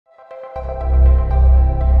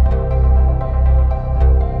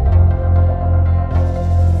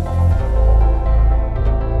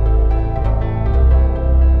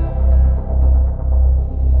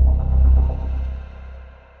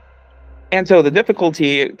And so the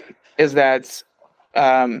difficulty is that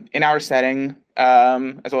in our setting,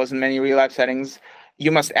 as well as in many real-life settings,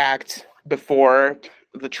 you must act before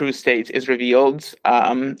the true state is revealed,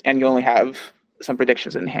 and you only have some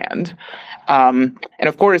predictions in hand. And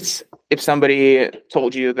of course, if somebody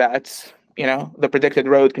told you that the predicted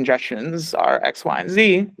road congestions are X, Y, and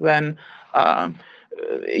Z, then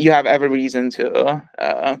you have every reason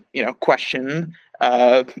to question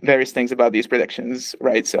various things about these predictions,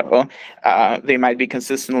 right? So they might be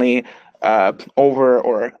consistently over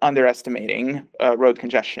or underestimating road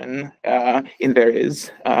congestion in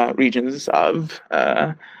various regions of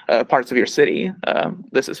parts of your city.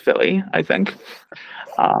 This is Philly, I think.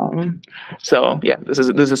 So yeah, this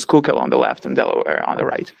is Schuylkill on the left and Delaware on the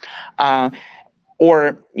right.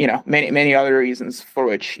 Or many other reasons for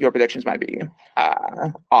which your predictions might be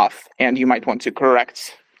off, and you might want to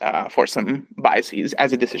correct for some biases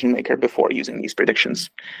as a decision maker before using these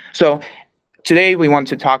predictions. So today we want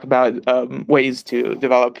to talk about ways to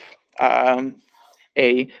develop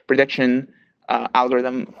a prediction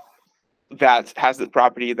algorithm that has the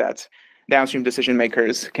property that downstream decision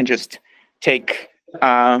makers can just take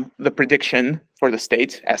the prediction for the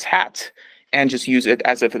state as hat and just use it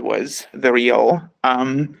as if it was the real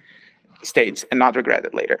state and not regret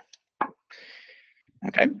it later.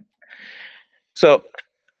 Okay. So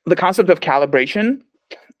the concept of calibration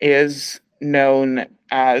is known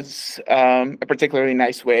as a particularly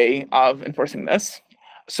nice way of enforcing this.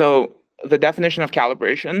 So the definition of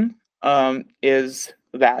calibration is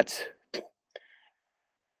that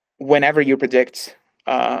whenever you predict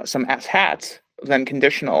some S hat, then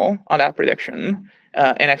conditional on that prediction,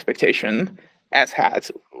 an expectation S hat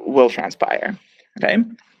will transpire. Okay,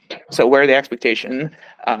 so where the expectation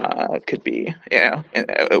could be,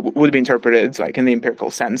 would be interpreted like in the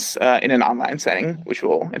empirical sense in an online setting, which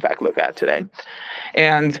we'll in fact look at today.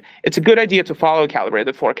 And it's a good idea to follow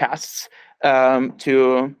calibrated forecasts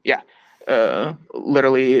to,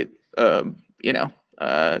 literally,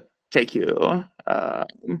 take you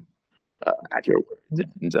at your word.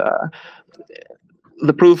 And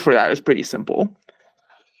the proof for that is pretty simple.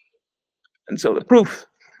 And so the proof,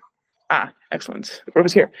 excellent. The proof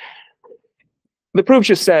is here. The proof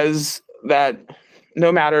just says that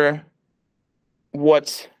no matter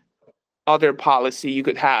what other policy you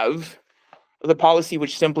could have, the policy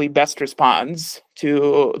which simply best responds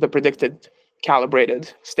to the predicted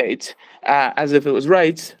calibrated state as if it was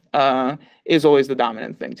right is always the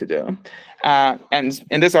dominant thing to do. And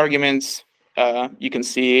in this argument, you can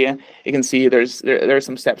see there are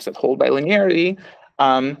some steps that hold by linearity.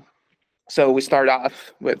 So we start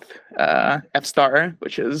off with F star,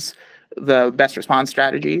 which is the best response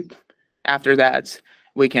strategy. After that,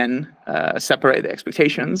 we can separate the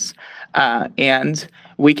expectations, and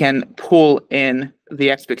we can pull in the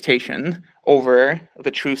expectation over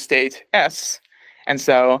the true state S. And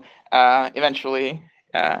so eventually,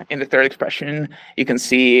 in the third expression, you can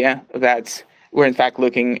see that we're in fact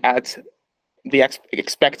looking at the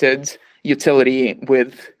expected utility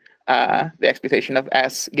with the expectation of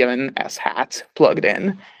S given S hat plugged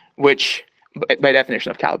in, which by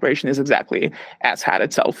definition of calibration is exactly S hat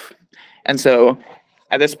itself. And so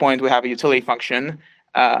at this point, we have a utility function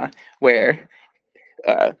where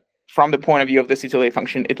from the point of view of this utility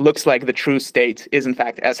function, it looks like the true state is in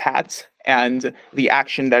fact S hat, and the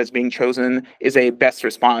action that is being chosen is a best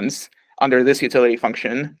response under this utility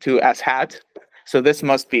function to S hat. So this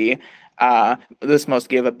must be this must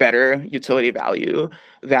give a better utility value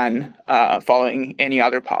than following any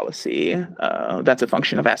other policy that's a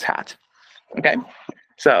function of S hat. Okay,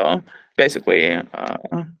 so basically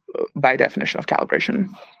by definition of calibration.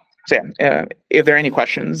 So yeah, if there are any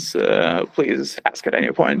questions, please ask at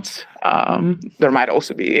any point. There might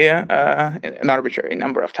also be an arbitrary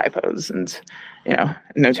number of typos and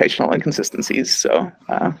notational inconsistencies. So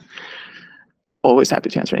always happy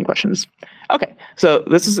to answer any questions. Okay, so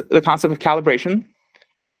this is the concept of calibration.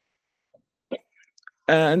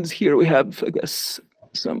 And here we have, I guess,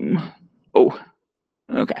 some,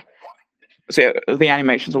 okay. So the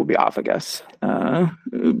animations will be off, I guess,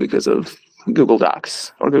 because of Google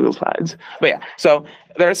Docs or Google Slides. But yeah, so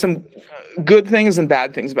there are some good things and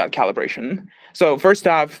bad things about calibration. So first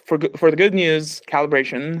off, for the good news,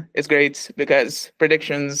 calibration is great because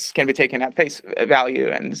predictions can be taken at face value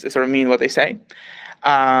and sort of mean what they say.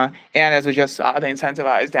 And as we just saw, they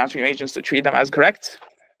incentivize downstream agents to treat them as correct.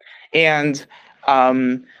 And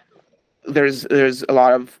there's a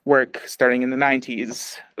lot of work starting in the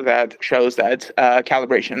 90s that shows that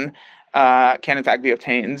calibration can in fact be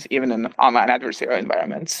obtained even in online adversarial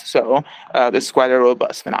environments. So this is quite a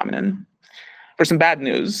robust phenomenon. For some bad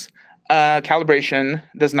news, calibration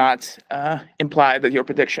does not imply that your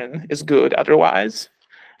prediction is good otherwise.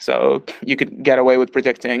 So you could get away with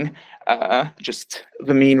predicting just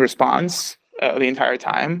the mean response the entire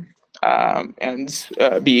time and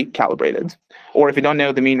be calibrated. Or if you don't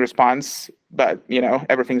know the mean response, but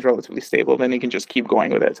everything's relatively stable, then you can just keep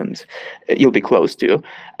going with it and you'll be close to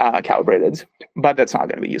calibrated. But that's not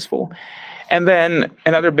going to be useful. And then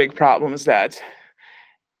another big problem is that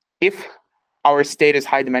if our state is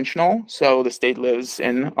high dimensional, so the state lives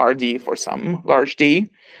in RD for some large D,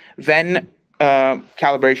 then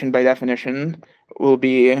calibration by definition will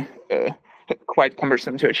be quite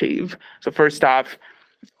cumbersome to achieve. So first off,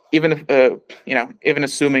 even if even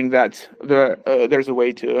assuming that there's a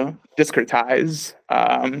way to discretize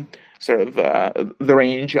sort of the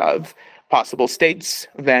range of possible states,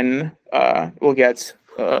 then we'll get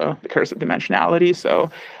the curse of dimensionality.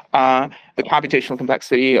 So the computational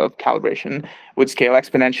complexity of calibration would scale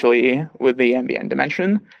exponentially with the ambient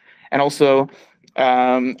dimension. And also,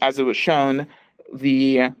 as it was shown,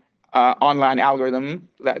 the online algorithm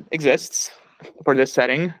that exists for this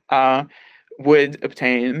setting would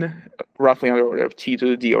obtain roughly on the order of t to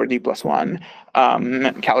the d or d plus 1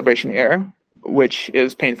 calibration error, which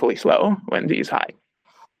is painfully slow when d is high.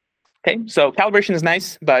 Okay, so calibration is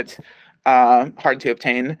nice, but hard to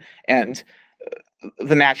obtain. And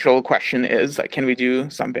the natural question is, like, can we do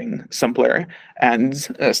something simpler and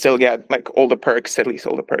still get all the perks, at least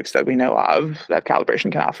all the perks that we know of that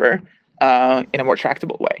calibration can offer in a more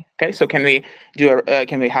tractable way? Okay, so can we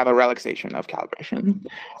have a relaxation of calibration,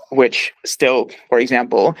 which still, for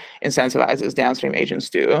example, incentivizes downstream agents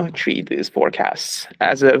to treat these forecasts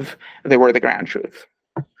as if they were the ground truth?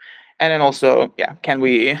 And then also, can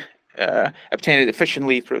we obtain it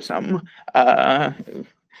efficiently through some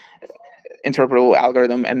interpretable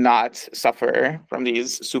algorithm and not suffer from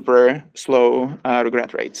these super slow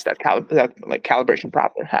regret rates that calibration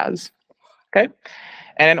proper has? Okay,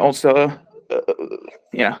 and then also,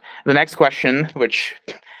 the next question, which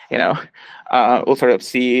we'll sort of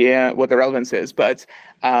see what the relevance is, but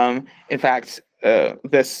in fact,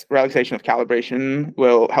 this relaxation of calibration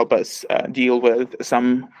will help us deal with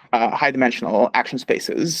some high-dimensional action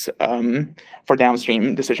spaces for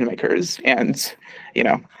downstream decision makers. And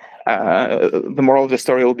the moral of the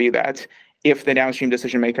story will be that if the downstream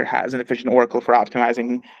decision maker has an efficient oracle for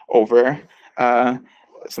optimizing over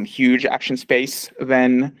some huge action space,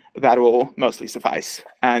 then that will mostly suffice,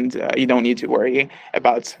 and you don't need to worry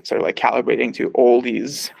about sort of calibrating to all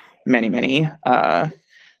these many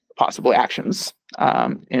possible actions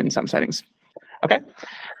in some settings. Okay,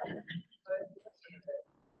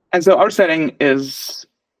 and so our setting is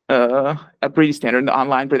a pretty standard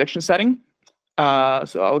online prediction setting.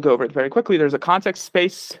 So I'll go over it very quickly. There's a context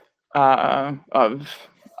space of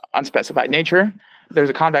unspecified nature.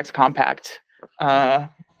 There's a convex compact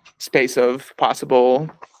space of possible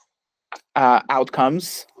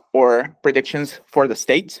outcomes or predictions for the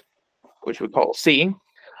state, which we call C.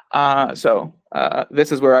 So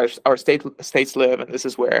this is where our states live, and this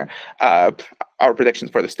is where our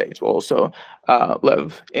predictions for the states will also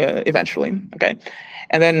live eventually. Okay,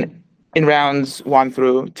 and then in rounds 1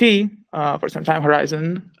 through T, for some time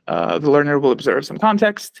horizon, the learner will observe some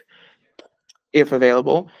context, if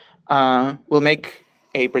available. We'll make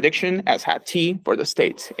a prediction as hat T for the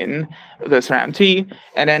state in this round T,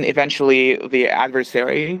 and then eventually the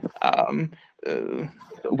adversary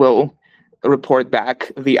will report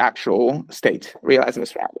back the actual state realized in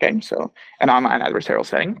this round. Okay, so an online adversarial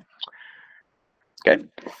setting. Okay,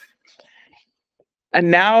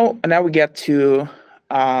 and now we get to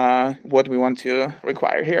what we want to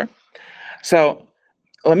require here. So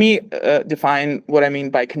let me define what I mean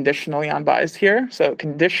by conditionally unbiased here. So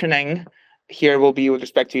conditioning here will be with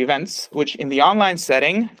respect to events, which in the online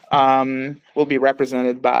setting will be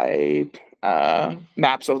represented by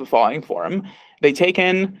maps of the following form. They take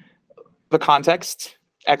in the context,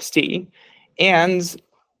 xt, and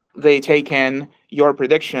they take in your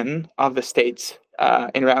prediction of the states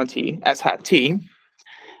in round T as hat T.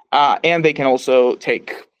 And they can also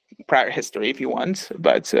take prior history if you want,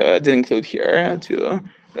 but didn't include here to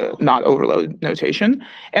not overload notation.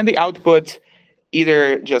 And the output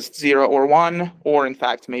either just 0 or 1, or in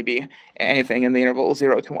fact maybe anything in the interval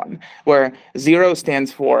 0 to 1, where 0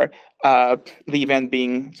 stands for the event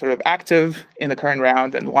being sort of active in the current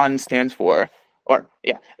round, and 1 stands for,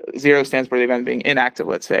 0 stands for the event being inactive,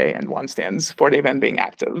 let's say, and 1 stands for the event being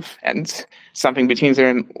active, and something between 0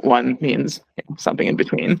 and 1 means something in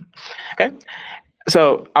between. Okay,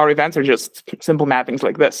 so our events are just simple mappings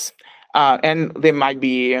like this. And they might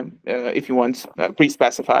be, if you want,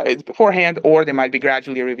 pre-specified beforehand, or they might be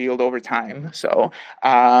gradually revealed over time. So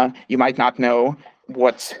you might not know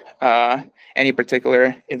what any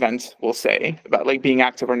particular event will say about like being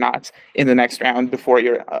active or not in the next round before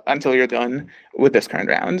you're until you're done with this current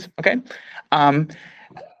round. Okay, and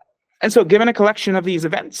so given a collection of these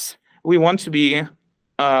events, we want to be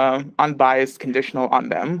unbiased, conditional on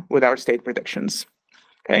them with our state predictions.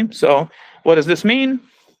 Okay, so what does this mean?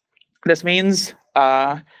 This means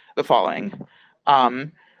the following,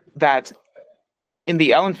 that in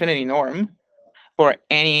the L infinity norm, for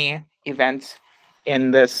any event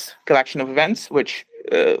in this collection of events, which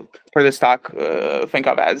for this talk, think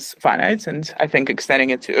of as finite, and I think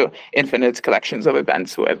extending it to infinite collections of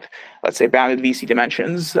events with, let's say, bounded VC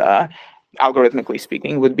dimensions, algorithmically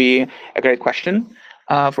speaking, would be a great question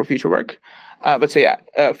for future work. But so yeah,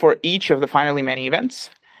 for each of the finally many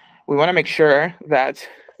events, we want to make sure that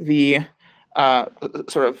the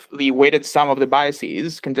sort of the weighted sum of the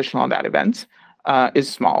biases conditional on that event is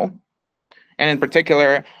small. And in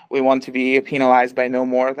particular, we want to be penalized by no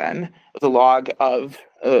more than the log of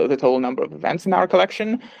the total number of events in our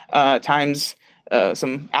collection times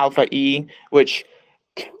some alpha E, which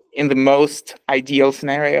in the most ideal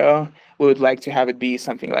scenario, we would like to have it be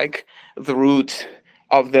something like the root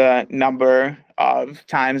of the number of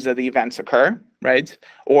times that the events occur, right?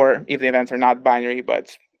 Or if the events are not binary,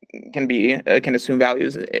 but can assume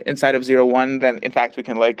values inside of 0, 1, then in fact we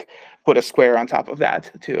can like put a square on top of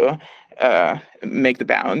that to make the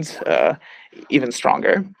bounds even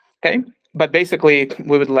stronger. Okay, but basically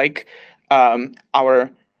we would like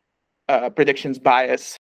our predictions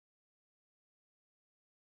bias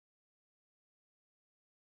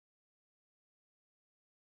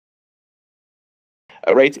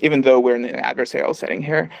right, even though we're in an adversarial setting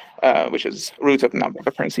here, which is root of the number of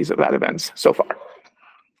occurrences of that event so far.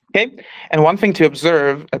 Okay, and one thing to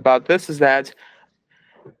observe about this is that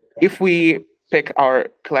if we pick our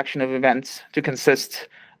collection of events to consist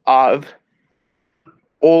of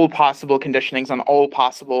all possible conditionings on all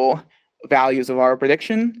possible values of our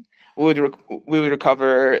prediction, we would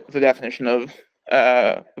recover the definition of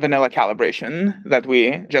vanilla calibration that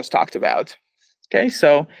we just talked about. Okay,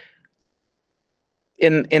 so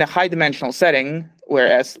in a high dimensional setting,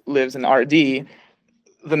 where S lives in RD,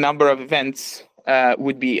 the number of events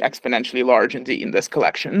would be exponentially large indeed in this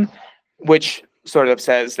collection, which sort of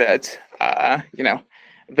says that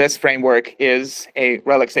this framework is a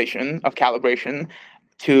relaxation of calibration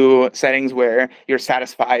to settings where you're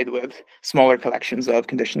satisfied with smaller collections of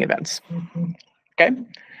conditioning events. Okay,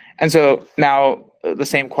 and so now the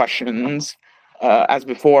same questions as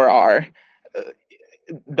before are.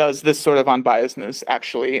 Does this sort of unbiasedness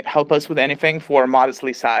actually help us with anything for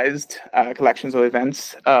modestly sized collections of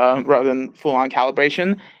events rather than full-on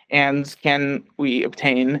calibration? And can we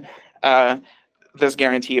obtain this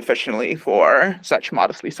guarantee efficiently for such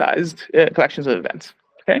modestly sized collections of events?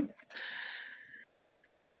 Okay.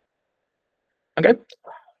 Okay.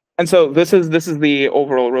 And so this is the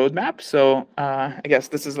overall roadmap. So I guess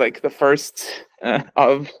this is like the first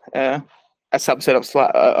of a subset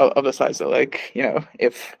of the slides. So like,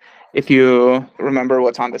 if you remember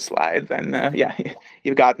what's on the slide, then yeah,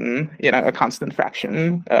 you've gotten a constant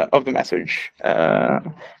fraction of the message that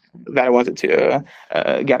I wanted to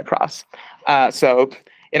get across. So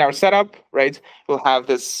in our setup, right, we'll have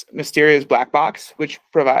this mysterious black box which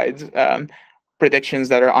provides predictions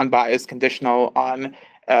that are unbiased, conditional on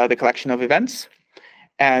the collection of events,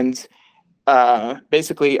 and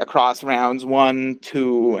basically across rounds 1,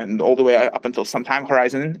 2, and all the way up until some time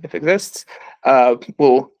horizon, if it exists,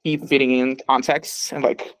 we'll keep feeding in contexts and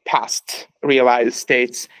like past realized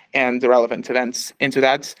states and the relevant events into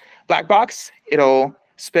that black box. It'll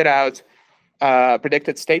spit out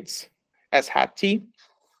predicted states as hat T.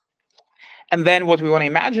 And then what we want to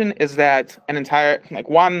imagine is that an entire, like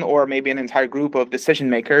one or maybe an entire group of decision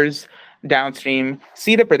makers downstream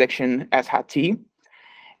see the prediction as hat T.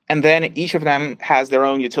 And then each of them has their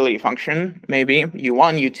own utility function, maybe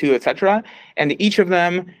U1, U2, etc. And each of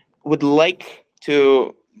them would like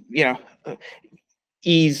to,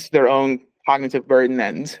 ease their own cognitive burden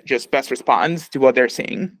and just best respond to what they're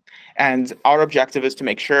seeing. And our objective is to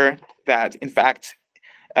make sure that, in fact,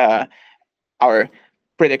 our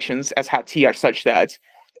predictions as hat T are such that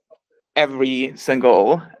every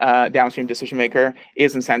single downstream decision maker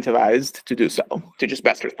is incentivized to do so, to just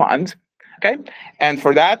best respond. Okay, and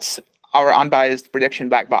for that, our unbiased prediction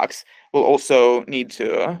black box will also need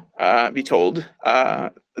to be told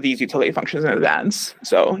these utility functions in advance.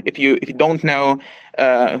 So if you don't know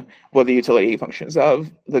what the utility functions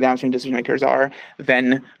of the downstream decision makers are,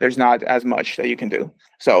 then there's not as much that you can do.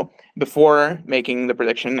 So before making the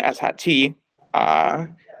prediction S hat T,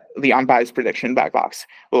 the unbiased prediction black box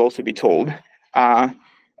will also be told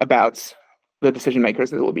about the decision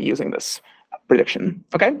makers that will be using this prediction.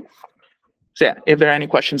 Okay. So yeah, if there are any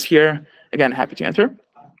questions here, again, happy to answer.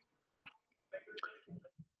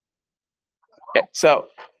 Okay, so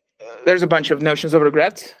there's a bunch of notions of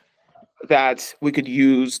regret that we could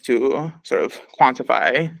use to sort of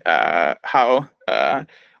quantify how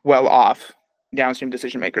well off downstream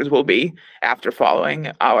decision makers will be after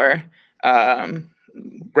following our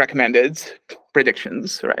recommended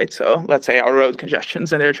predictions, right? So let's say our road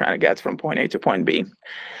congestions and they're trying to get from point A to point B.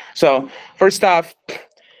 So first off,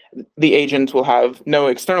 the agent will have no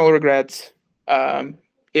external regrets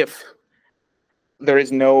if there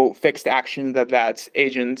is no fixed action that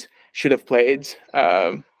agent should have played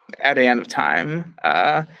at the end of time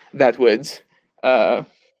that would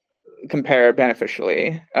compare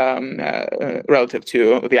beneficially relative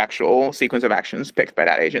to the actual sequence of actions picked by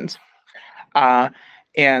that agent.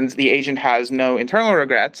 And the agent has no internal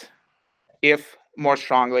regret if, more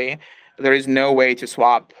strongly, there is no way to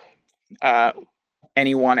swap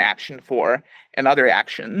any one action for another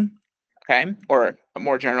action, okay? Or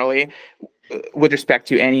more generally, with respect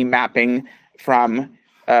to any mapping from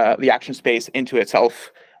the action space into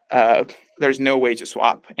itself, there's no way to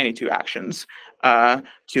swap any two actions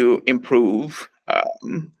to improve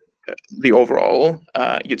the overall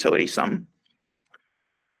utility sum.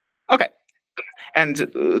 Okay, and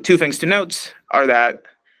two things to note are that,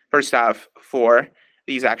 first off, for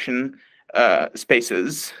these action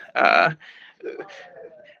spaces,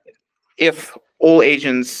 if all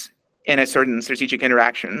agents in a certain strategic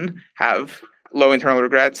interaction have low internal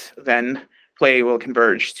regrets, then play will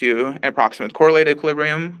converge to an approximate correlated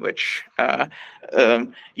equilibrium, which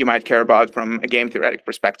you might care about from a game theoretic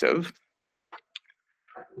perspective.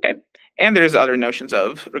 Okay. And there's other notions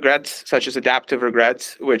of regrets, such as adaptive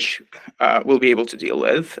regrets, which we'll be able to deal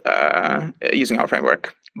with using our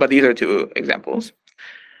framework. But these are two examples.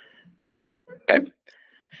 Okay.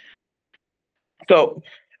 So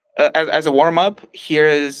as a warm-up, here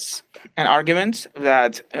is an argument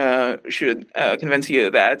that should convince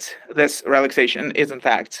you that this relaxation is, in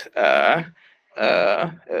fact,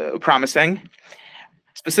 promising.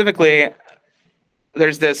 Specifically,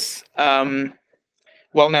 there's this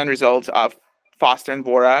well-known result of Foster and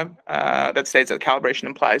Vora that states that calibration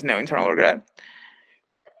implies no internal regret.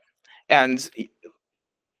 And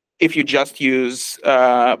if you just use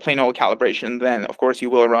plain old calibration, then of course you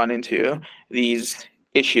will run into these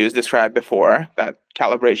issues described before, that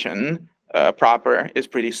calibration proper is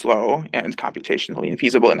pretty slow and computationally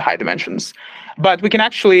infeasible in high dimensions. But we can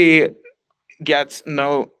actually get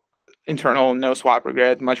no internal, no swap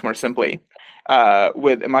regret much more simply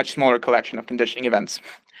with a much smaller collection of conditioning events.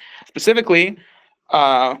 Specifically,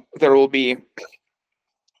 there will be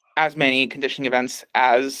as many conditioning events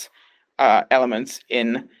as elements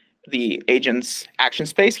in the agent's action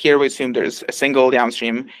space. Here we assume there's a single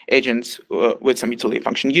downstream agent with some utility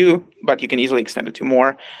function U, but you can easily extend it to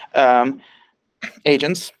more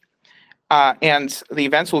agents. And the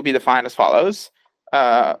events will be defined as follows.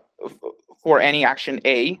 For any action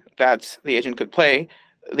A that the agent could play,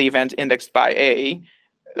 the event indexed by A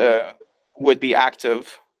would be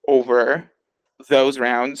active over those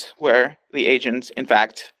rounds where the agent, in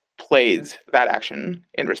fact, played that action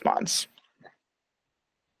in response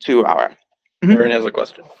to our. Aaron has a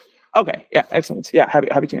question. Okay, yeah, excellent. Yeah,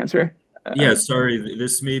 happy to answer. Yeah, sorry,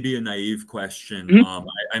 this may be a naive question.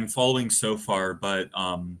 I'm following so far, but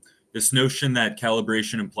this notion that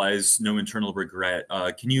calibration implies no internal regret,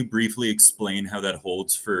 can you briefly explain how that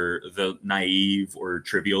holds for the naive or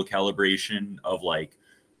trivial calibration of like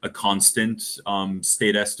a constant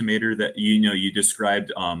state estimator that you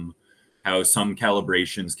described how some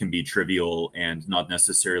calibrations can be trivial and not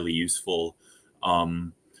necessarily useful.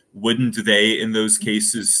 Wouldn't they, in those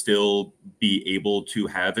cases, still be able to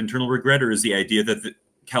have internal regret? Or is the idea that the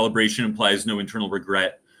calibration implies no internal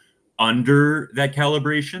regret under that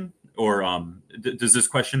calibration? Or does this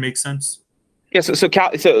question make sense? Yeah. So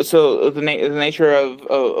the nature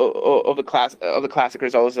of the classic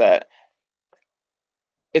result is that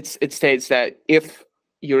it states that if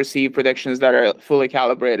you receive predictions that are fully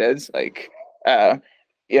calibrated, like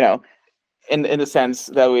in the sense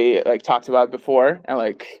that we like talked about before, and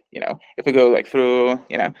like if we go like through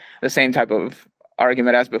the same type of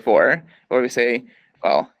argument as before, where we say,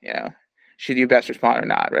 well, should you best respond or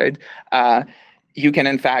not, right? You can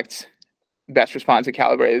in fact best respond to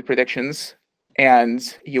calibrated predictions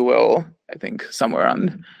and you will, I think, somewhere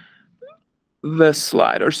on this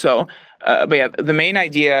slide or so. But yeah, the main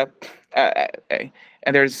idea,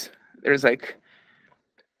 and there's like,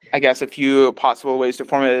 I guess, a few possible ways to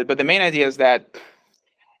formulate it, but the main idea is that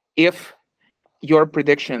if your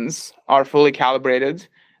predictions are fully calibrated,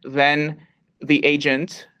 then the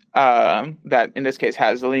agent that in this case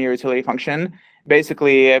has a linear utility function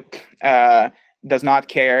basically does not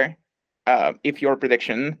care if your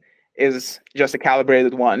prediction is just a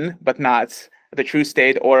calibrated one, but not the true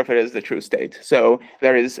state, or if it is the true state. So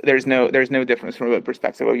there's no difference from the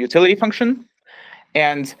perspective of utility function.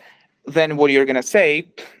 And then what you're going to say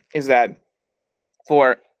is that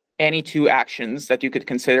for any two actions that you could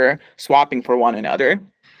consider swapping for one another,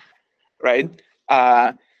 right?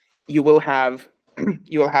 You will have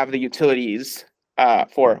the utilities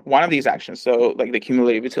for one of these actions, so like the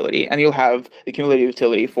cumulative utility, and you'll have the cumulative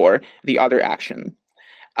utility for the other action.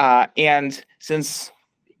 And since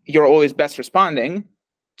you're always best responding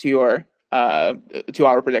to your to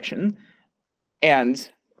our prediction, and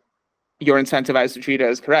you're incentivized to treat it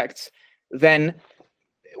as correct, then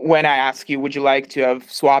when I ask you, would you like to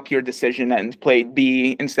have swapped your decision and played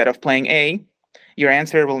B instead of playing A, your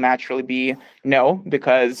answer will naturally be no,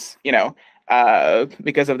 because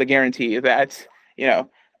because of the guarantee that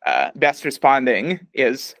best responding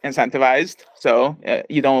is incentivized, so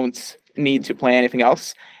you don't need to play anything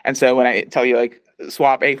else. And so when I tell you like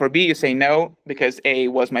swap A for B, you say no because A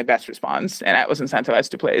was my best response and I was incentivized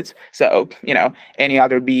to play it. So any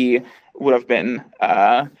other B would have been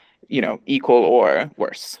equal or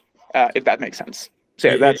worse, if that makes sense. So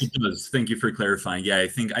it that's does. Thank you for clarifying. Yeah, I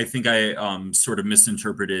think I sort of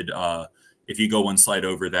misinterpreted. If you go one slide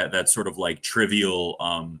over that sort of like trivial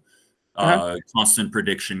constant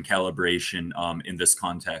prediction calibration in this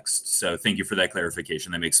context. So thank you for that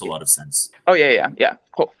clarification. That makes a lot of sense. Oh yeah,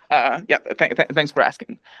 cool. Thanks for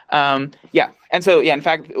asking. And so in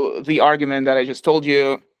fact, the argument that I just told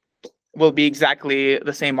you will be exactly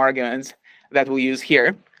the same arguments that we'll use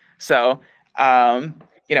here. So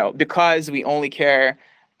because we only care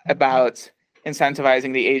about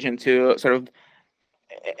incentivizing the agent to sort of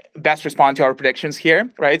best respond to our predictions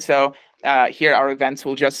here, right? So here our events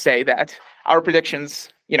will just say that our predictions,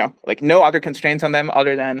 like no other constraints on them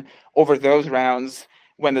other than over those rounds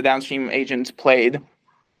when the downstream agent played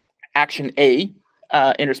action A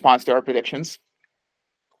in response to our predictions,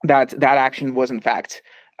 that action was in fact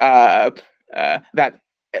that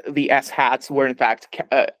the S hats were in fact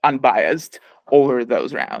unbiased over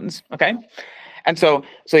those rounds. Okay, and so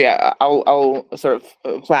yeah, I'll sort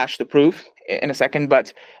of flash the proof in a second,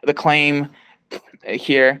 but the claim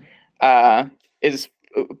here is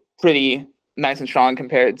pretty nice and strong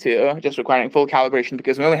compared to just requiring full calibration,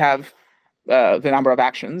 because we only have the number of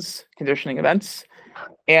actions conditioning events,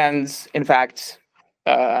 and in fact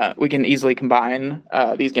we can easily combine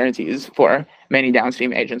these guarantees for many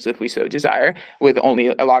downstream agents if we so desire, with only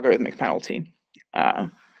a logarithmic penalty.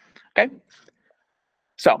 Okay,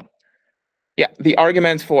 so yeah, the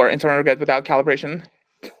argument for internal regret without calibration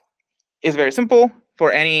is very simple.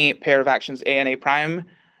 For any pair of actions A and A prime,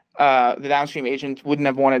 the downstream agent wouldn't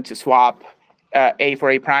have wanted to swap A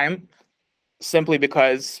for A prime, simply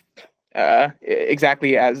because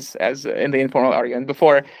exactly as in the informal argument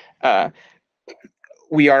before,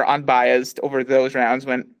 we are unbiased over those rounds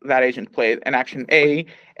when that agent played an action A,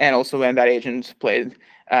 and also when that agent played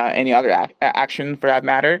any other action for that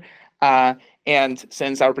matter. And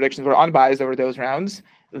since our predictions were unbiased over those rounds,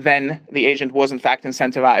 then the agent was in fact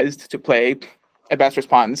incentivized to play a best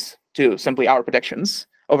response to simply our predictions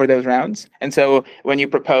over those rounds. And so when you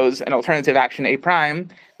propose an alternative action A prime,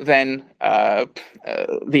 then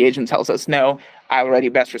the agent tells us, no, I already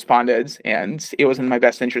best responded and it was in my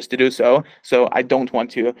best interest to do so. So I don't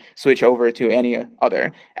want to switch over to any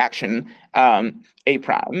other action A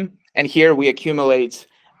prime. And here we accumulate,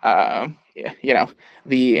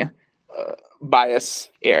 the bias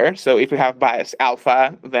error. So if we have bias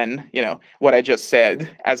alpha, then what I just said,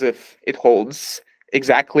 as if it holds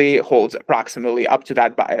approximately up to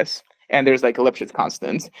that bias. And there's like a Lipschitz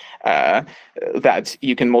constant that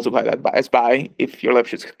you can multiply that bias by if your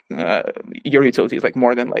Lipschitz, your utility is like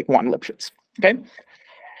more than like one Lipschitz.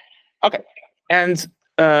 Okay. And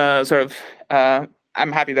I'm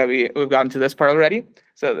happy that we've gotten to this part already.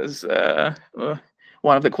 So this is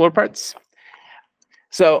one of the cooler parts.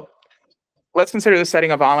 So let's consider the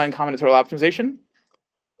setting of online combinatorial optimization.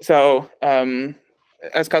 So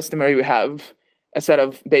as customary, we have a set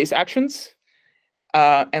of base actions,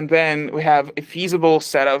 and then we have a feasible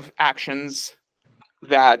set of actions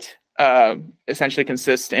that essentially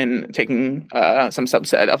consist in taking some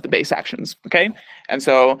subset of the base actions. Okay, and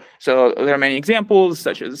so there are many examples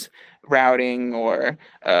such as routing or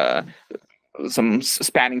some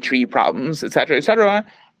spanning tree problems, et cetera,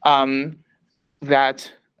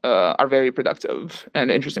 that are very productive and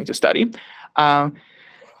interesting to study.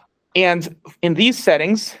 And in these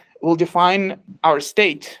settings, we'll define our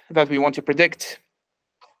state that we want to predict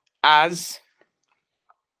as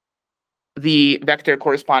the vector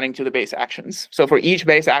corresponding to the base actions. So for each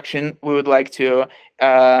base action, we would like to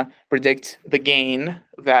predict the gain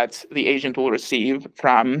that the agent will receive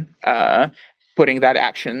from putting that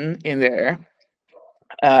action in their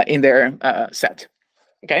set.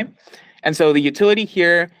 Okay, and so the utility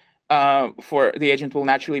here for the agent will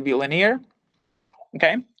naturally be linear.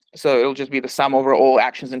 Okay, so it'll just be the sum over all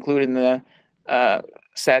actions included in the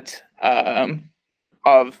set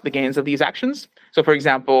of the gains of these actions. So for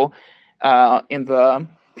example, in the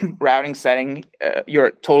routing setting,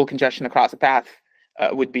 your total congestion across a path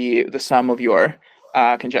would be the sum of your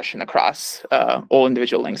congestion across all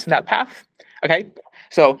individual links in that path. Okay,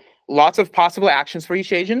 so lots of possible actions for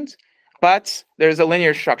each agent, but there's a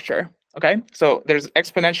linear structure. Okay, so there's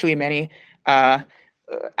exponentially many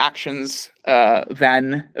actions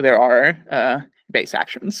than there are base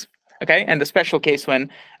actions. Okay, and the special case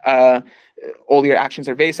when all your actions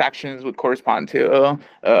are base actions would correspond to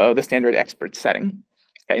the standard expert setting.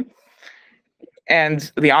 Okay,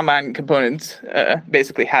 and the online component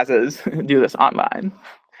basically has us do this online.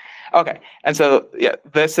 Okay, and so yeah,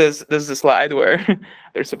 this is a slide where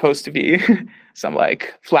there's supposed to be some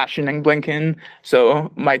like flashing and blinking, so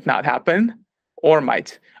might not happen or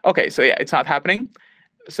might. Okay, so yeah, it's not happening.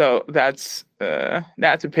 So that's a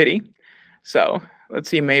pity. So let's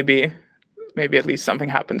see, maybe at least something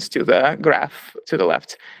happens to the graph to the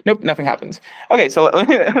left. Nope, nothing happens. Okay, so let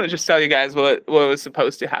me just tell you guys what was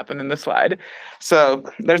supposed to happen in the slide. So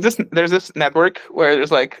there's this network where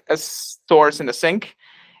there's like a source and a sink,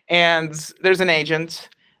 and there's an agent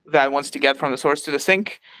that wants to get from the source to the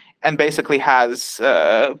sink, and basically has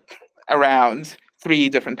around 3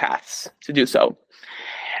 different paths to do so.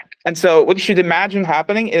 And so what you should imagine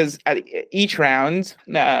happening is at each round,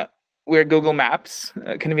 we're Google Maps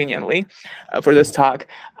conveniently for this talk,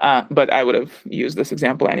 but I would have used this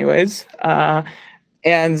example anyways.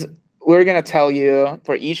 And we're going to tell you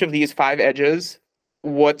for each of these 5 edges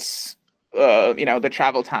what's the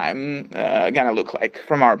travel time going to look like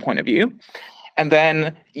from our point of view. And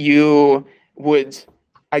then you would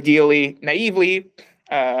ideally, naively,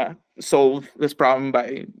 solve this problem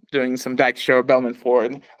by doing some Dijkstra or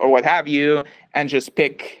Bellman-Ford or what have you, and just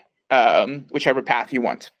pick whichever path you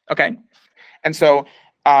want. Okay, and so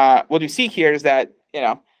what you see here is that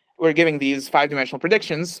we're giving these 5-dimensional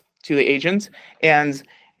predictions to the agent, and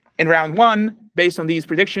in round 1, based on these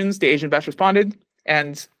predictions, the agent best responded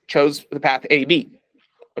and chose the path AB.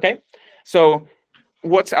 Okay, so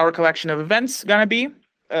what's our collection of events gonna be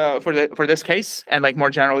for this case, and like more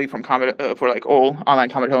generally from for like all online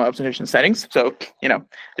combinatorial observation settings? So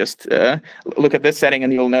just look at this setting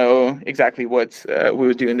and you'll know exactly what we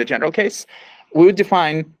would do in the general case. We would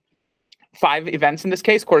define 5 events in this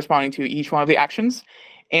case corresponding to each one of the actions,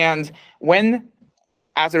 and when,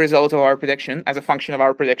 as a result of our prediction, as a function of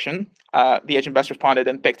our prediction, the agent best responded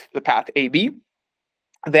and picked the path AB,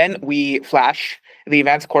 then we flash the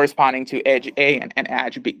events corresponding to edge A and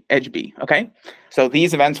edge B. Okay, so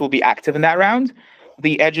these events will be active in that round.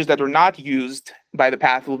 The edges that were not used by the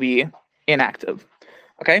path will be inactive.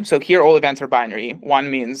 Okay, so here all events are binary.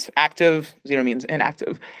 1 means active, 0 means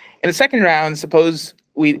inactive. In the second round, suppose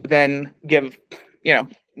we then give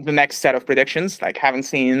the next set of predictions, like having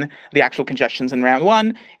seen the actual congestions in round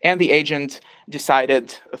 1, and the agent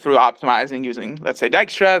decided through optimizing using, let's say,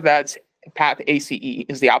 Dijkstra, that path ACE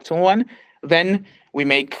is the optimal one. Then we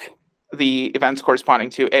make the events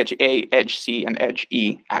corresponding to edge A, edge C, and edge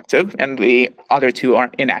E active, and the other 2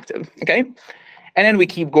 are inactive. Okay, and then we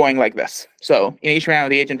keep going like this. So in each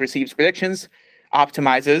round, the agent receives predictions,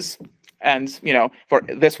 optimizes, and for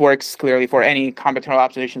this works clearly for any combinatorial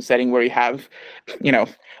optimization setting where you have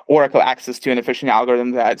Oracle access to an efficient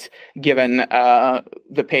algorithm that, given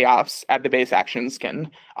the payoffs at the base actions,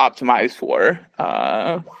 can optimize for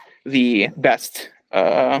the best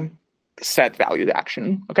set valued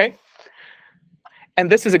action. Okay,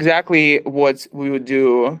 and this is exactly what we would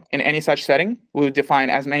do in any such setting. We would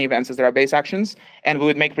define as many events as there are base actions, and we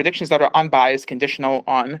would make predictions that are unbiased, conditional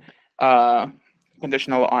on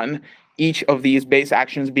each of these base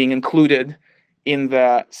actions being included in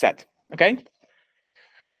the set. Okay,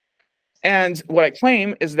 and what I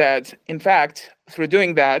claim is that, in fact, through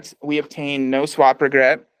doing that, we obtain no swap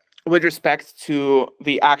regret with respect to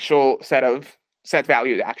the actual set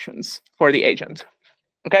valued actions for the agent.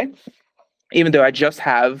 Okay, even though I just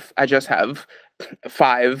have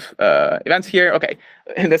 5 events here. Okay,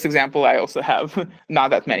 in this example, I also have not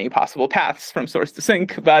that many possible paths from source to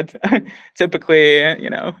sink, but typically,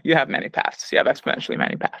 you have many paths. You have exponentially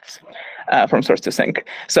many paths from source to sink.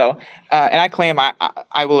 So, and I claim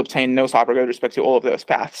I will obtain no swap with respect to all of those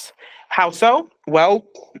paths. How so? Well,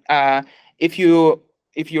 if you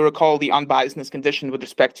recall the unbiasedness condition with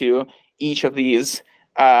respect to each of these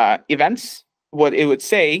events, what it would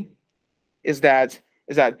say is that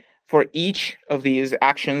for each of these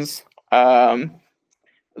actions,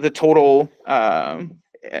 the total,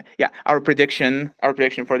 our prediction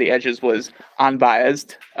for the edges was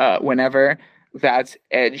unbiased whenever that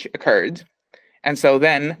edge occurred. And so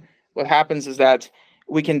then what happens is that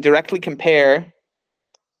we can directly compare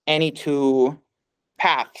any 2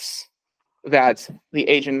 paths that the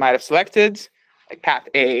agent might have selected, like path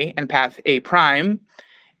A and path A prime,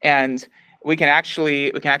 and we can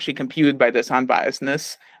actually compute by this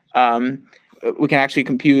unbiasedness. We can actually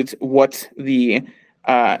compute what the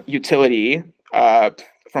utility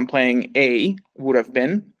from playing A would have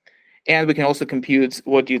been, and we can also compute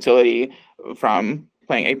what the utility from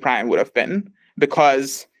playing A prime would have been,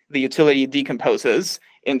 because the utility decomposes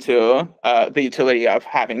into the utility of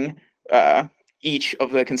having each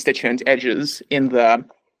of the constituent edges in the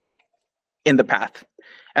path.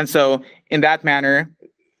 And so in that manner,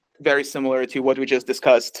 very similar to what we just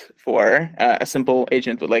discussed for a simple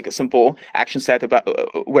agent with like a simple action set about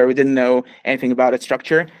where we didn't know anything about its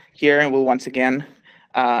structure, here we'll once again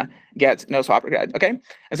get no swap regret. Okay,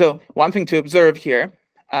 and so one thing to observe here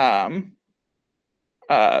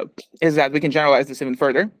is that we can generalize this even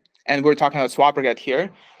further, and we're talking about swap regret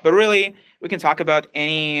here, but really we can talk about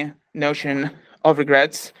any notion of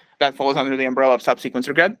regrets that falls under the umbrella of subsequence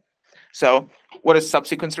regret. So what is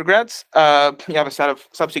subsequence regrets? You have a set of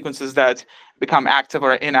subsequences that become active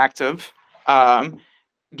or inactive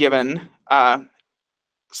given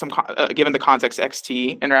given the context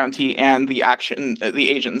xt and around t and the action, the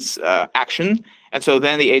agent's action. And so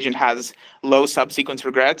then the agent has low subsequence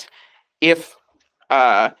regret if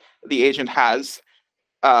the agent has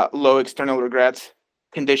low external regret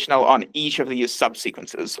conditional on each of these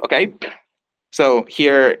subsequences. Okay, so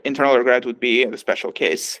here internal regret would be the special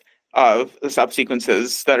case of the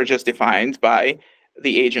subsequences that are just defined by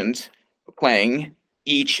the agent playing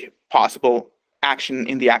each possible action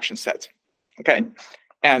in the action set. Okay,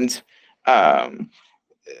 and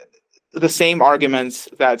the same arguments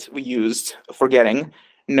that we used for getting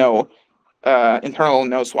no internal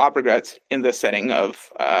no swap regret in the setting of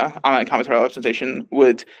online combinatorial representation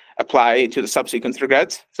would apply to the subsequence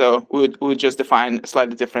regret. So we would just define a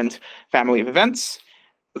slightly different family of events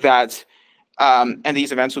that and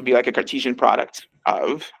these events would be like a Cartesian product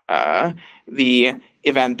of the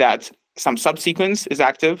event that some subsequence is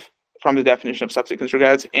active from the definition of subsequence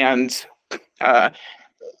regret, and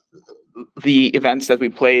the events that we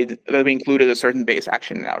played that we included a certain base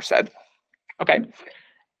action in our set. Okay.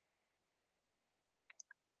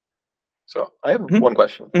 So I have one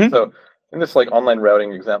question. So in this like online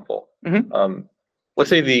routing example, let's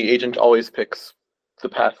say the agent always picks the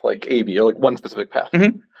path like A, B, or like one specific path.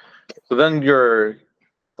 So then your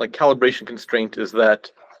like calibration constraint is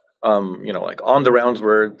that, like on the rounds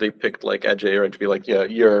where they picked like edge A or edge B, like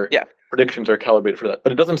your predictions are calibrated for that.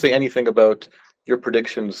 But it doesn't say anything about your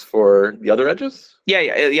predictions for the other edges? Yeah,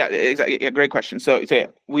 exactly. Yeah, great question. So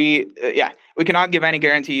we cannot give any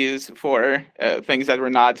guarantees for things that were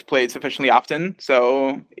not played sufficiently often.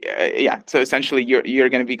 So so essentially you're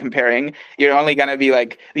going to be comparing. You're only going to be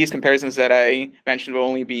like, these comparisons that I mentioned will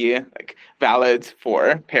only be like valid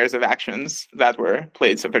for pairs of actions that were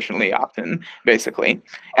played sufficiently often, basically.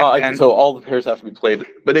 So all the pairs have to be played.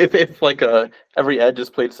 But if like every edge is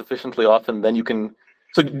played sufficiently often, then you can.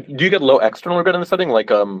 So do you get low external regret in the setting, like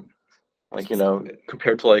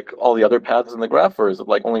compared to like all the other paths in the graph, or is it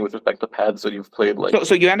like only with respect to paths that you've played? Like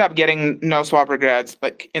so you end up getting no swap regrets,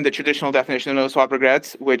 like in the traditional definition of no swap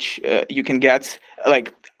regrets, which you can get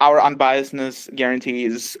like our unbiasedness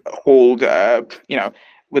guarantees hold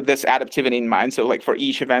with this adaptivity in mind. So like for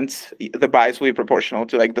each event, the bias will be proportional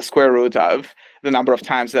to like the square root of the number of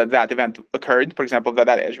times that event occurred. For example, that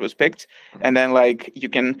edge was picked, and then like you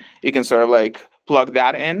can sort of like plug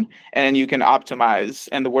that in, and you can optimize.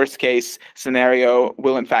 And the worst case scenario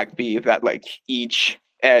will in fact be that like each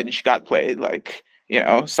edge got played like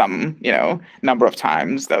some number of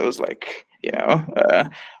times that was like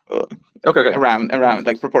around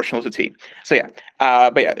like proportional to t. So yeah,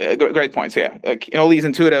 but yeah, great point. So yeah, like in all these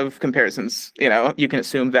intuitive comparisons, you can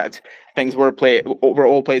assume that things were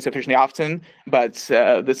all played sufficiently often, but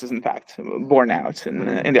this is in fact borne out in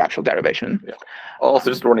the actual derivation. Yeah.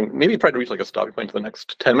 Also, just warning, maybe try to reach like a stopping point for the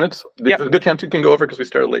next 10 minutes. There's a good chance you can go over because we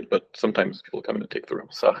started late, but sometimes people come in and take the room.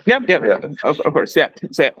 So yeah. Of course, yeah.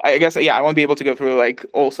 So I guess I won't be able to go through like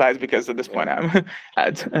all slides because at this point I'm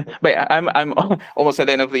but yeah, I'm almost at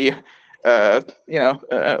the end of the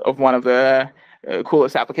of one of the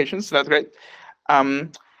coolest applications. So that's great.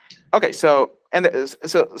 Okay, so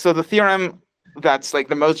the theorem that's like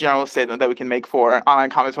the most general statement that we can make for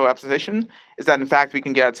online combinatorial representation is that in fact we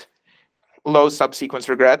can get low subsequence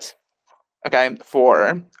regret, okay,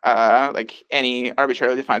 for like any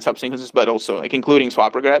arbitrarily defined subsequences, but also like including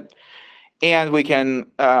swap regret, and we can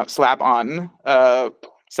slap on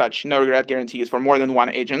such no regret guarantees for more than one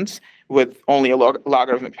agent with only a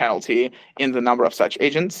logarithmic penalty in the number of such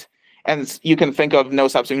agents. And you can think of no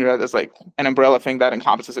subsequent regret as like an umbrella thing that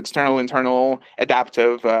encompasses external, internal,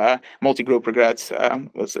 adaptive, multi-group regrets.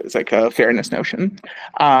 It's like a fairness notion,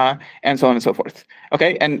 and so on and so forth.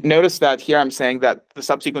 Okay, and notice that here I'm saying that the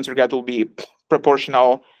subsequence regret will be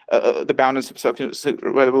proportional. The boundedness of subsequence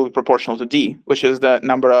regret will be proportional to d, which is the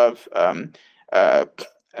number of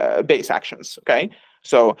base actions. Okay,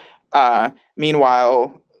 so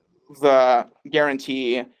meanwhile, the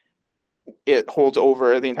guarantee it holds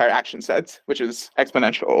over the entire action set, which is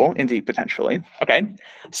exponential indeed potentially. Okay,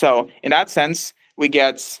 so in that sense, we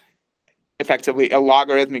get effectively a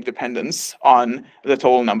logarithmic dependence on the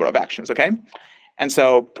total number of actions. Okay, and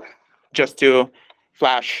so just to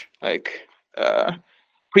flash like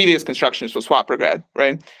previous constructions for swap regret,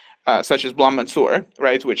 right? Such as Blum-Mansour,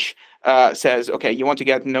 right, which says, okay, you want to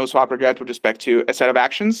get no swap regret with respect to a set of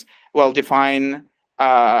actions. Well, define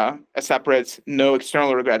a separate no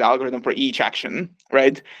external regret algorithm for each action,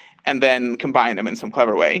 right? And then combine them in some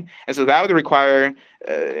clever way. And so that would require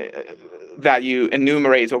that you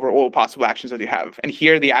enumerate over all possible actions that you have. And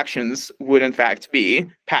here the actions would in fact be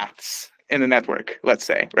paths in the network, let's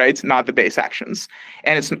say, right? Not the base actions.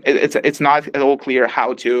 And it's not at all clear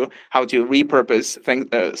how to repurpose things,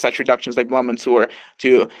 such reductions like Blum-Mansour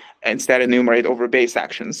to instead enumerate over base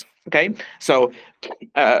actions. Okay, so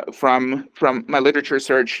from my literature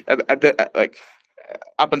search,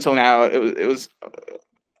 up until now, it was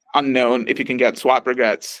unknown if you can get swap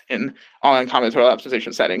regrets in online combinatorial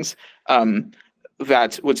optimization settings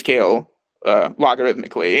that would scale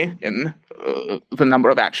logarithmically in the number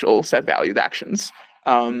of actual set valued actions.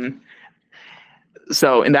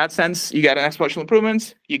 So in that sense, you get an exponential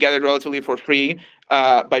improvement. You get it relatively for free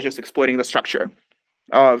by just exploiting the structure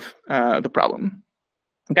of the problem.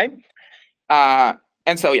 Okay.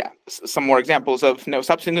 And so yeah, some more examples of no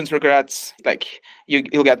subsequence regrets. Like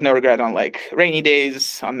you'll get no regret on like rainy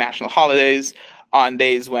days, on national holidays, on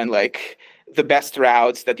days when like the best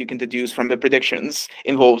routes that you can deduce from the predictions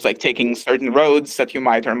involves like taking certain roads that you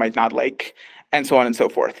might or might not like, and so on and so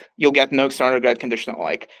forth. You'll get no external regret condition on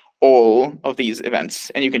like all of these events,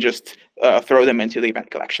 and you can just throw them into the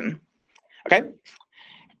event collection. Okay.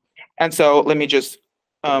 And so let me just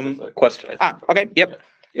question. Okay. Yep.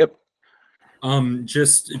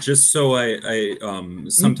 Just so I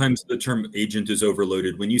sometimes the term agent is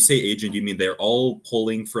overloaded. When you say agent, you mean they're all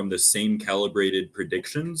pulling from the same calibrated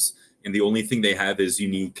predictions, and the only thing they have is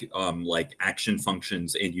unique like action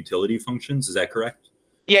functions and utility functions. Is that correct?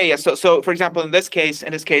 Yeah. So for example, in this case,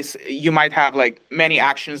 you might have like many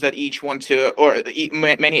actions that each want to, or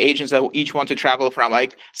many agents that each want to travel from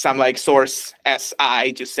like some like source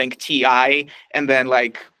SI to sink TI, and then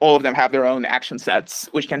like all of them have their own action sets,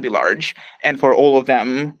 which can be large. And for all of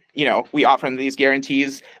them, we offer them these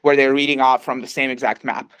guarantees where they're reading off from the same exact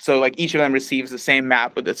map. So like each of them receives the same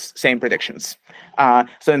map with the same predictions.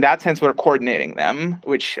 So in that sense, we're coordinating them,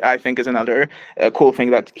 which I think is another cool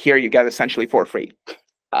thing that here you get essentially for free.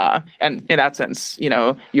 And in that sense,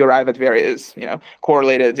 you arrive at various,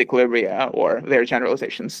 correlated equilibria or their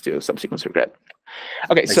generalizations to subsequence regret.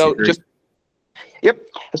 Okay, so just, yep.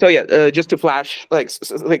 So yeah, just to flash like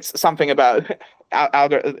something about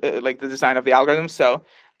like the design of the algorithm. So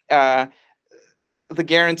the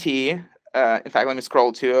guarantee, in fact, let me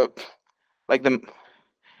scroll to like the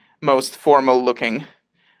most formal looking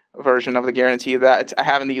version of the guarantee that I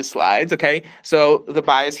have in these slides. Okay, so the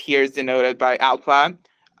bias here is denoted by alpha.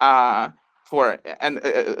 I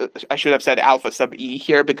should have said alpha sub E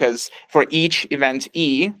here, because for each event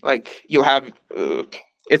E, like you'll have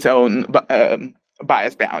its own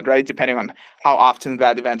bias bound, right? Depending on how often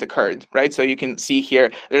that event occurred, right? So you can see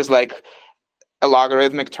here, there's like a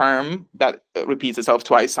logarithmic term that repeats itself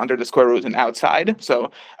twice under the square root and outside.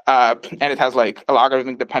 So, and it has like a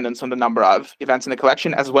logarithmic dependence on the number of events in the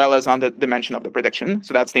collection as well as on the dimension of the prediction.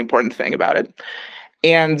 So that's the important thing about it.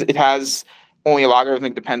 And it has only a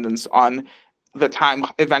logarithmic dependence on the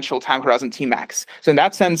eventual time horizon Tmax. So in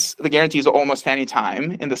that sense, the guarantee is almost any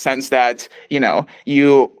time, in the sense that,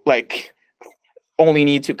 you like only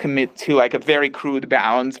need to commit to like a very crude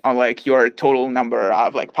bound on like your total number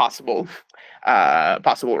of like possible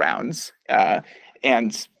rounds.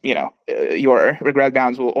 And your regret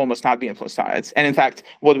bounds will almost not be influenced on it. And in fact,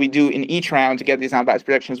 what we do in each round to get these unbiased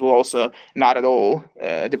predictions will also not at all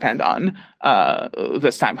depend on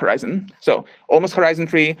this time horizon. So almost horizon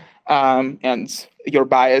free, and your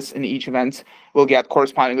bias in each event will get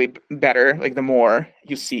correspondingly better, like the more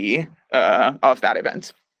you see of that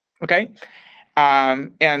event. Okay.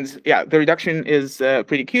 And yeah, the reduction is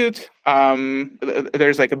pretty cute.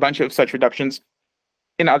 There's like a bunch of such reductions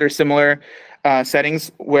in other similar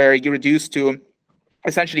settings where you reduce to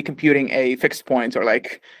essentially computing a fixed point, or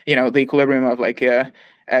like, the equilibrium of like a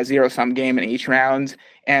zero-sum game in each round.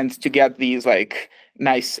 And to get these like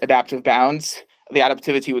nice adaptive bounds, the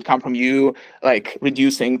adaptivity would come from you like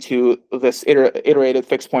reducing to this iterated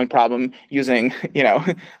fixed point problem using,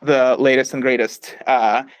 the latest and greatest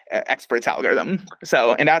experts algorithm.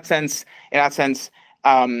 So in that sense,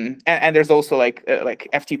 and there's also like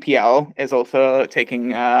FTPL is also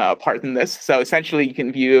taking part in this. So essentially, you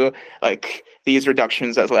can view like these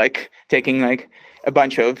reductions as like taking like a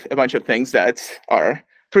bunch of things that are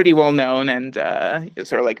pretty well known and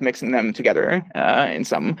sort of like mixing them together in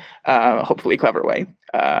some hopefully clever way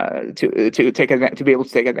to be able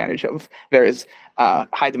to take advantage of various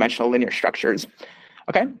high dimensional linear structures.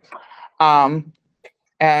 Okay,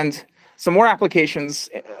 and some more applications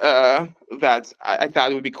that I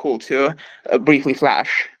thought would be cool to briefly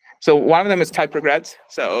flash. So one of them is type regret.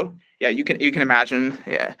 So yeah, you can imagine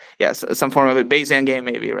some form of a Bayesian game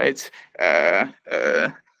maybe, right?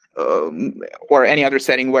 Or any other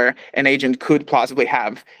setting where an agent could plausibly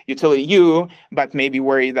have utility U, but maybe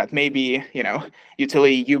worried that maybe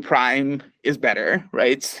utility U prime is better,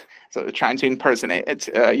 right? So trying to impersonate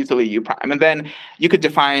utility U prime, and then you could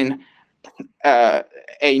define a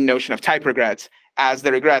notion of type regret as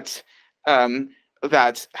the regret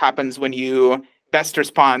that happens when you best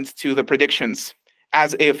respond to the predictions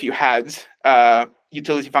as if you had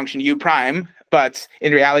utility function U prime, but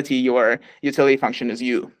in reality, your utility function is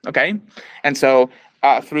U, okay? And so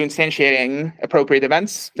through instantiating appropriate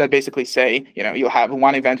events that basically say, you'll have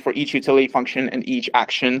one event for each utility function and each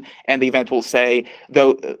action, and the event will say,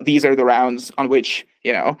 though these are the rounds on which,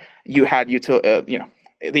 you had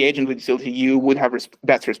the agent with utility U would have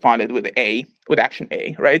best responded with action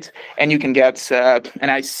A, right? And you can get a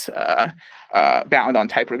nice bound on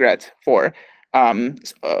type regret for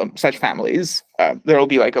such families. There will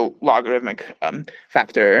be like a logarithmic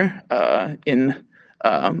factor in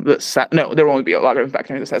the set. No, there won't be a logarithmic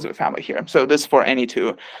factor in the size of a family here. So this for any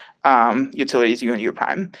two utilities U and U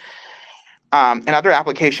prime. Another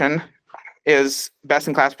application is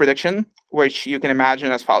best-in-class prediction, which you can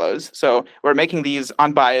imagine as follows. So we're making these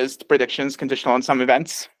unbiased predictions conditional on some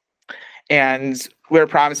events, and we're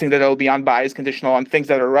promising that it'll be unbiased conditional on things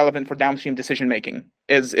that are relevant for downstream decision-making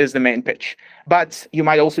is the main pitch. But you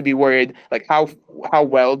might also be worried, like how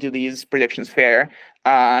well do these predictions fare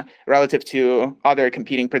relative to other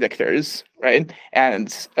competing predictors, right?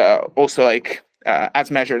 And also like as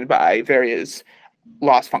measured by various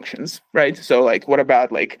loss functions, right? So like, what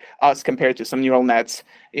about like us compared to some neural nets,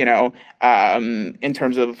 in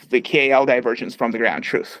terms of the KL divergence from the ground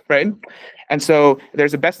truth, right? And so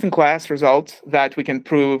there's a best-in-class result that we can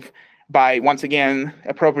prove by, once again,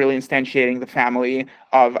 appropriately instantiating the family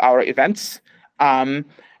of our events,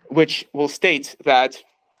 which will state that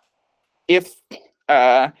if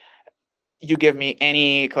you give me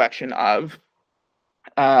any collection of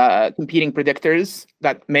competing predictors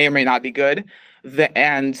that may or may not be good,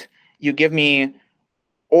 and you give me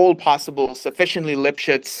all possible sufficiently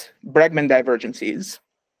Lipschitz Bregman divergencies,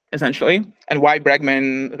 essentially. And why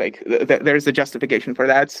Bregman, like there's a justification for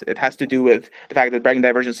that. It has to do with the fact that Bregman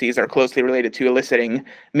divergencies are closely related to eliciting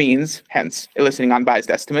means, hence eliciting unbiased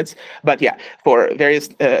estimates. But yeah, for various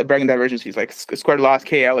Bregman divergencies like squared loss,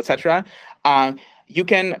 KL, etc., you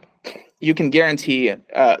can guarantee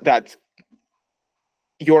that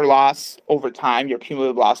your loss over time, your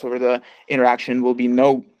cumulative loss over the interaction, will be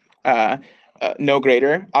no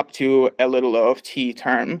greater up to a little o of t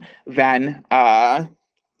term than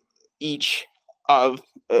each of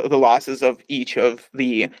the losses of each of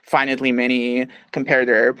the finitely many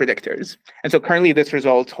comparator predictors. And so currently this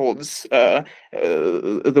result holds the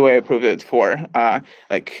way I proved it for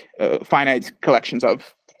finite collections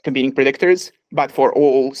of competing predictors, but for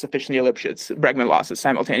all sufficiently Lipschitz Bregman losses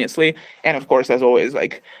simultaneously. And of course, as always,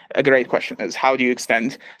 like a great question is how do you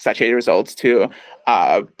extend such a result to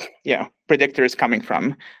predictors coming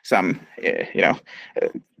from some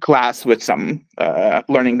class with some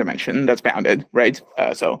learning dimension that's bounded, right?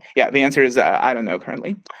 So yeah, the answer is I don't know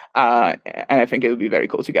currently, and I think it would be very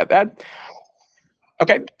cool to get that.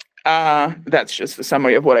 Okay, that's just a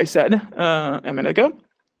summary of what I said a minute ago,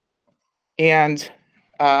 and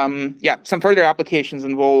some further applications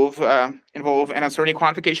involve an uncertainty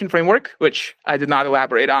quantification framework, which I did not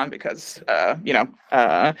elaborate on because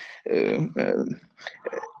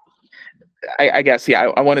I guess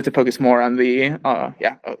I wanted to focus more on the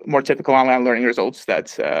more typical online learning results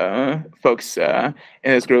that folks in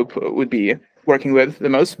this group would be working with the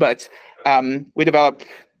most. But we developed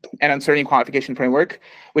an uncertainty quantification framework,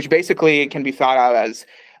 which basically can be thought of as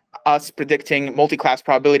us predicting multi-class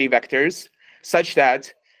probability vectors, such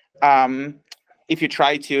that if you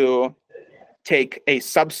try to take a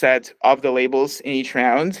subset of the labels in each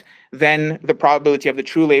round, then the probability of the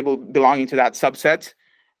true label belonging to that subset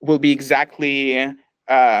will be exactly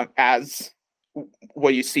as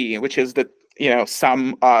what you see, which is the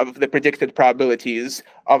sum of the predicted probabilities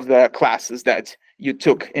of the classes that you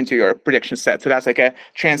took into your prediction set. So that's like a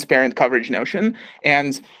transparent coverage notion,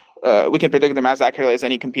 and we can predict them as accurately as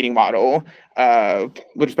any competing model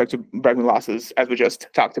with respect to Bregman losses, as we just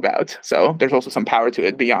talked about. So there's also some power to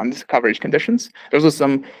it beyond coverage conditions. There's also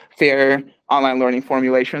some fair online learning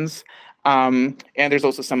formulations. And there's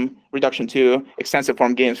also some reduction to extensive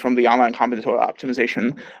form gains from the online combinatorial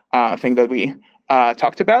optimization thing that we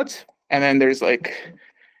talked about. And then there's a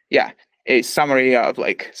summary of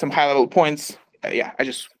some high level points. I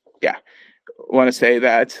just want to say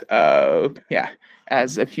that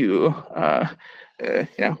as a few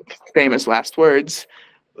famous last words,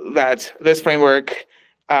 that this framework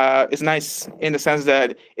is nice in the sense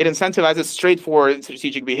that it incentivizes straightforward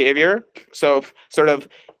strategic behavior. So sort of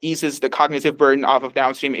eases the cognitive burden off of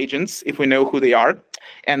downstream agents if we know who they are,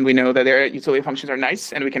 and we know that their utility functions are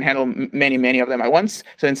nice, and we can handle many of them at once.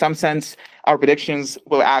 So in some sense, our predictions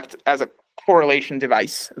will act as a correlation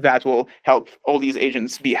device that will help all these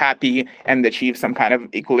agents be happy and achieve some kind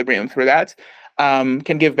of equilibrium through that.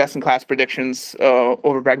 Can give best-in-class predictions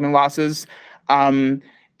over Bregman losses, and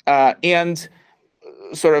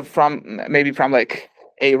sort of from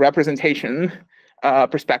a representation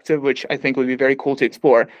perspective, which I think would be very cool to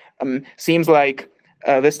explore. Seems like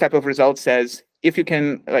this type of result says if you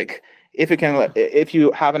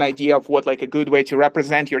have an idea of what a good way to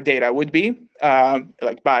represent your data would be, by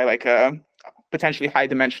a potentially high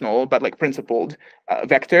dimensional but principled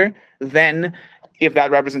vector, then if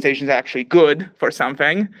that representation is actually good for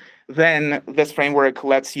something, then this framework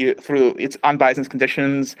lets you, through its unbiased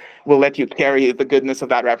conditions, will let you carry the goodness of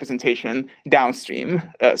that representation downstream.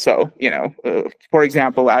 For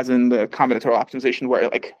example, as in the combinatorial optimization, where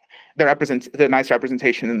the nice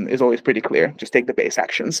representation is always pretty clear. Just take the base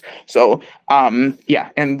actions. So I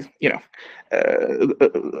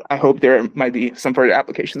hope there might be some further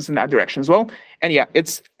applications in that direction as well. And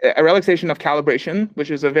it's a relaxation of calibration, which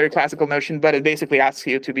is a very classical notion, but it basically asks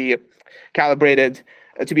you to be calibrated,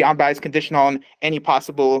 to be unbiased conditional on any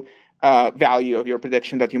possible value of your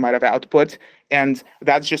prediction that you might have output. And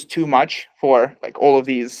that's just too much for all of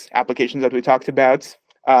these applications that we talked about.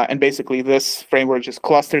 And basically this framework just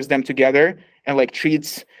clusters them together and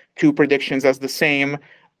treats two predictions as the same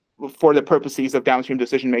for the purposes of downstream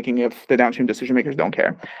decision making if the downstream decision makers don't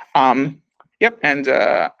care. And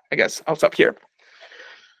I guess I'll stop here.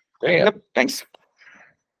 Yep. Thanks.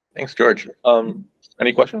 Thanks, George.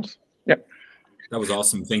 Any questions? Yep. That was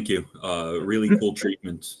awesome. Thank you. Really cool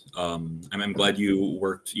treatment. I'm glad you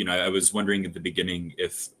worked. I was wondering at the beginning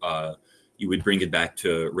if you would bring it back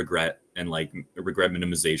to regret and regret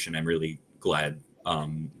minimization. I'm really glad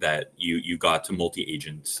that you got to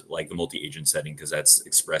multi-agent, the multi-agent setting, because that's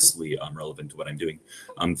expressly relevant to what I'm doing.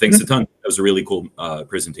 Thanks a ton. That was a really cool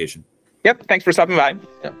presentation. Yep. Thanks for stopping by.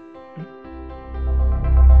 Yeah.